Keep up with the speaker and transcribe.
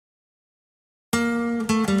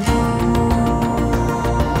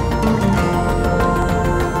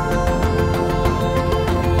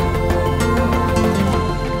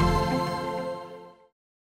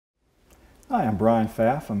Hi, I'm Brian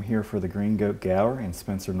Pfaff. I'm here for the Green Goat Gallery in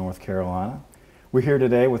Spencer, North Carolina. We're here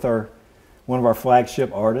today with one of our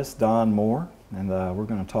flagship artists, Don Moore, and we're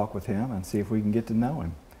going to talk with him and see if we can get to know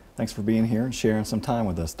him. Thanks for being here and sharing some time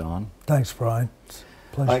with us, Don. Thanks, Brian. It's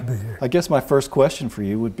a pleasure to be here. I guess my first question for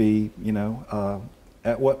you would be,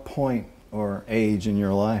 at what point or age in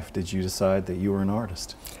your life did you decide that you were an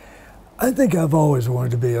artist? I think I've always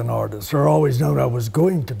wanted to be an artist, or always known I was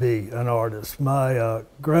going to be an artist. My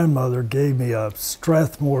grandmother gave me a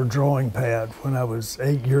Strathmore drawing pad when I was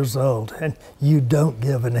 8 years old, and you don't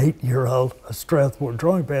give an 8-year-old a Strathmore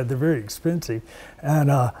drawing pad. They're very expensive.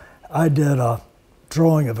 And I did a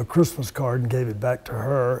drawing of a Christmas card and gave it back to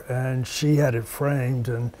her, and she had it framed,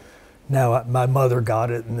 and now my mother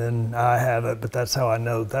got it, and then I have it, but that's how I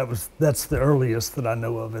know. That's the earliest that I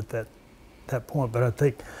know of at that point, but I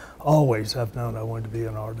think always I've known I wanted to be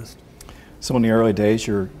an artist. So in the early days,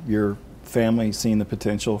 your family seen the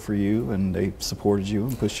potential for you and they supported you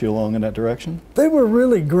and pushed you along in that direction? They were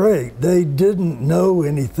really great. They didn't know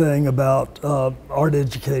anything about art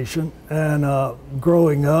education, and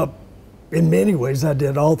growing up, in many ways I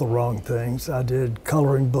did all the wrong things. I did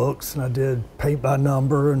coloring books, and I did paint by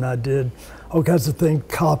number, and I did all kinds of things,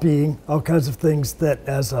 copying, all kinds of things that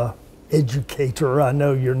as a educator, I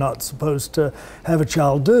know you're not supposed to have a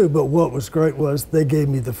child do, but what was great was they gave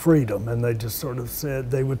me the freedom, and they just sort of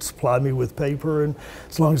said they would supply me with paper, and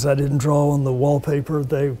as long as I didn't draw on the wallpaper,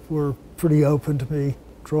 they were pretty open to me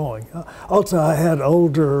drawing. Also, I had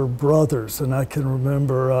older brothers, and I can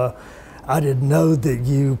remember I didn't know that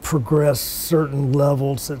you progress certain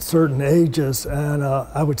levels at certain ages, and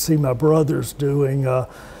I would see my brothers doing a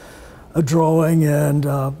drawing, and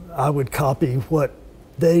I would copy what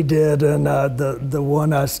they did, and the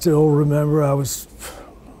one I still remember, I was,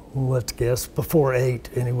 let's guess, before 8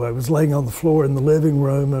 anyway. I was laying on the floor in the living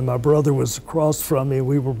room, and my brother was across from me.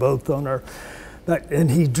 We were both on our back,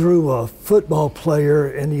 and he drew a football player,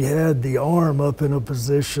 and he had the arm up in a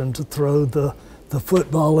position to throw the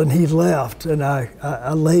football, and he left, and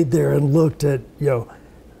I laid there and looked at,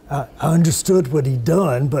 I understood what he'd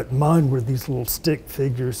done, but mine were these little stick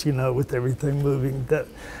figures, with everything moving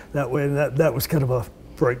that way, and that was kind of a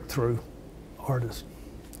breakthrough artist.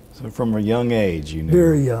 So from a young age, you knew.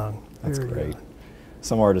 Very young. That's very great. Young.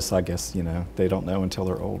 Some artists, I guess, they don't know until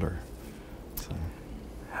they're older. So.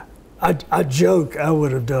 I joke I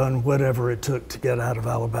would have done whatever it took to get out of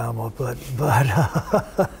Alabama, but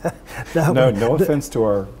no offense to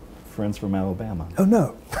our friends from Alabama. Oh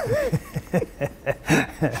no.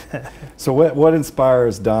 So what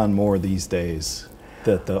inspires Don Moore these days?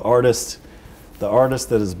 That the artist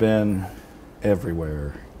that has been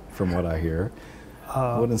everywhere, from what I hear.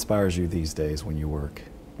 What inspires you these days when you work?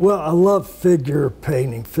 Well, I love figure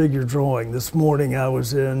painting, figure drawing. This morning I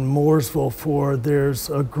was in Mooresville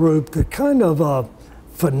there's a group that kind of a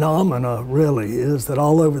phenomena really is that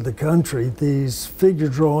all over the country these figure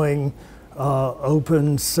drawing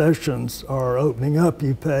open sessions are opening up.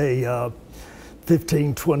 You pay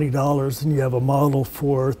 $15, $20 and you have a model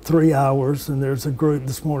for 3 hours, and there's a group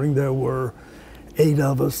this morning, there were 8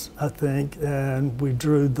 of us, I think, and we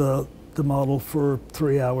drew the model for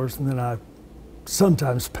 3 hours, and then I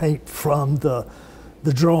sometimes paint from the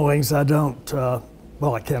drawings. I don't, I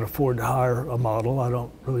can't afford to hire a model. I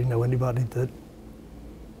don't really know anybody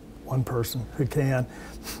one person who can,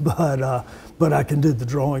 but I can do the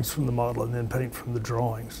drawings from the model and then paint from the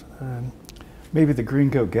drawings. And maybe the Green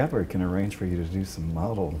Goat Gallery can arrange for you to do some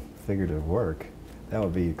model figurative work. That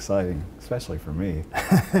would be exciting, especially for me.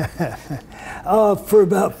 For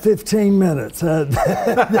about 15 minutes. I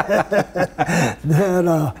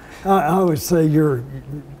always say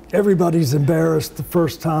everybody's embarrassed the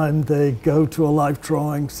first time they go to a life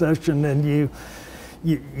drawing session, and you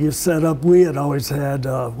set up. We had always had,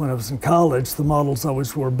 when I was in college, the models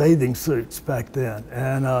always wore bathing suits back then.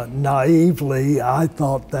 And naively, I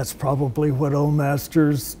thought that's probably what old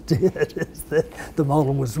masters did, is that the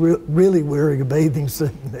model was really wearing a bathing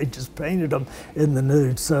suit, and they just painted them in the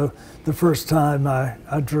nude. So the first time I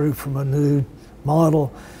drew from a nude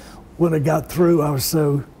model, when I got through, I was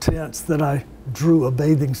so tense that I drew a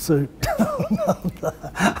bathing suit on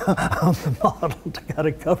the model to kind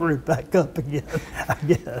of cover it back up again, I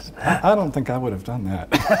guess. I don't think I would have done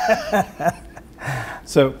that.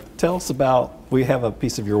 So tell us about, we have a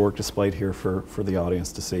piece of your work displayed here for the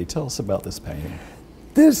audience to see. Tell us about this painting.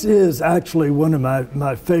 This is actually one of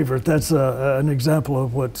my favorite. That's an example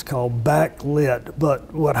of what's called backlit.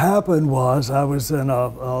 But what happened was I was in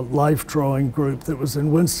a life drawing group that was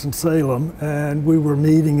in Winston-Salem, and we were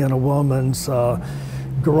meeting in a woman's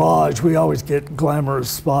garage. We always get glamorous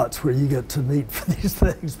spots where you get to meet for these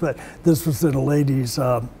things, but this was in a lady's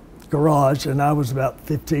garage, and I was about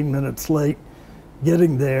 15 minutes late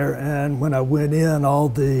getting there. And when I went in, all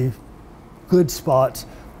the good spots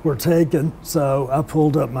were taken. So I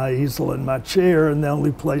pulled up my easel and my chair, and the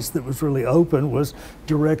only place that was really open was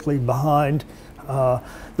directly behind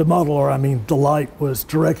the model, or I mean, the light was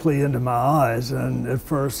directly into my eyes. And at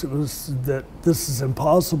first it was that this is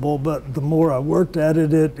impossible, but the more I worked at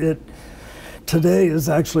it, today is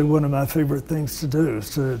actually one of my favorite things to do, is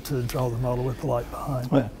to draw the model with the light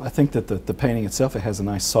behind. Well, I think that the painting itself, it has a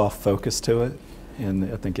nice soft focus to it,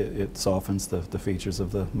 and I think it softens the features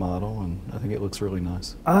of the model, and I think it looks really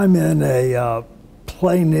nice. I'm in a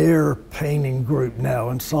plein air painting group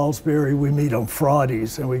now in Salisbury. We meet on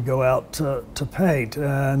Fridays and we go out to paint,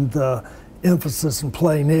 and the emphasis in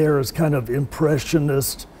plein air is kind of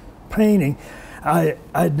impressionist painting.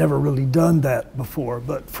 I'd never really done that before,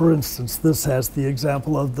 but for instance, this has the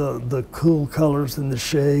example of the cool colors in the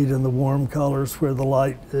shade and the warm colors where the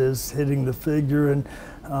light is hitting the figure, and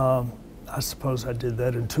I suppose I did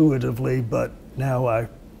that intuitively, but now I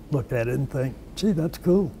look at it and think, gee, that's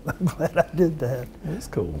cool. I'm glad I did that. That's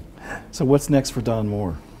cool. So what's next for Don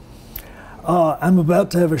Moore? I'm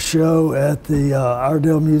about to have a show at the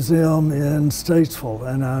Iredell Museum in Statesville,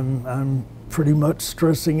 and I'm pretty much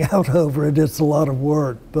stressing out over it. It's a lot of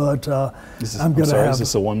work, but I'm going to have. Is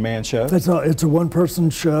this a one-man show? It's a one-person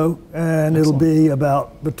show, and it'll be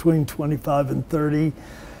about between 25 and 30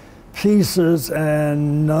 pieces,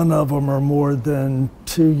 and none of them are more than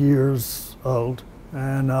 2 years old.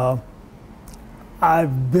 And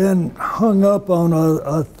I've been hung up on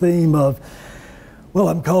a theme of, well,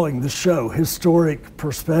 I'm calling the show Historic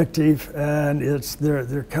Perspective, and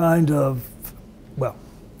they're kind of, well,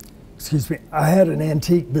 excuse me, I had an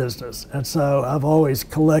antique business, and so I've always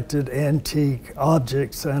collected antique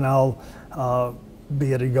objects, and I'll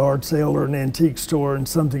be at a yard sale or an antique store, and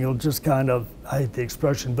something will just kind of, I hate the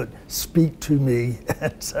expression, but speak to me.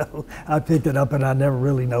 And so I pick it up and I never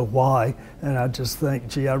really know why, and I just think,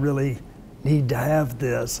 gee, I really need to have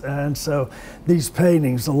this. And so these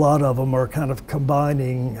paintings, a lot of them are kind of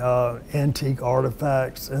combining antique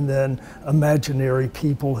artifacts and then imaginary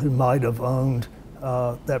people who might have owned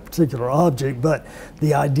that particular object, but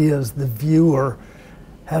the idea is the viewer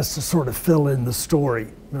has to sort of fill in the story,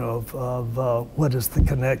 you know, of what is the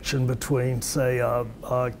connection between, say,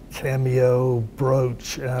 a cameo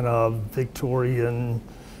brooch and a Victorian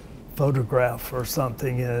photograph or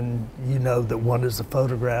something, and you know that one is a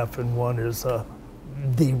photograph and one is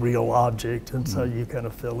the real object, and so you kind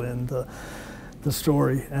of fill in the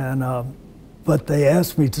story. And but they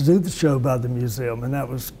asked me to do the show by the museum, and that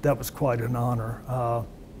was quite an honor.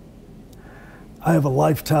 I have a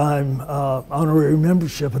lifetime honorary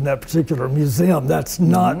membership in that particular museum. That's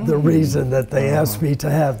not the reason that they asked me to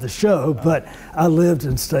have the show, but I lived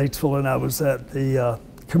in Statesville, and I was at the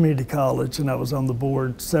community college, and I was on the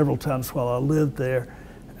board several times while I lived there.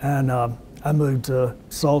 And I moved to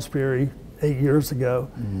Salisbury 8 years ago,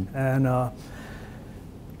 and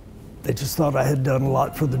they just thought I had done a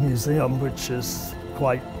lot for the museum, which is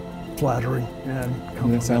quite flattering and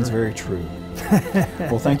complimentary. That sounds very true.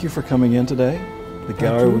 Well, thank you for coming in today. The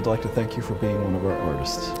gallery would like to thank you for being one of our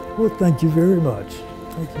artists. Well, thank you very much.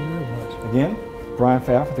 Thank you very much. Again, Brian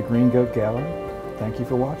Pfaff at the Green Goat Gallery. Thank you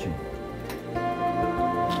for watching.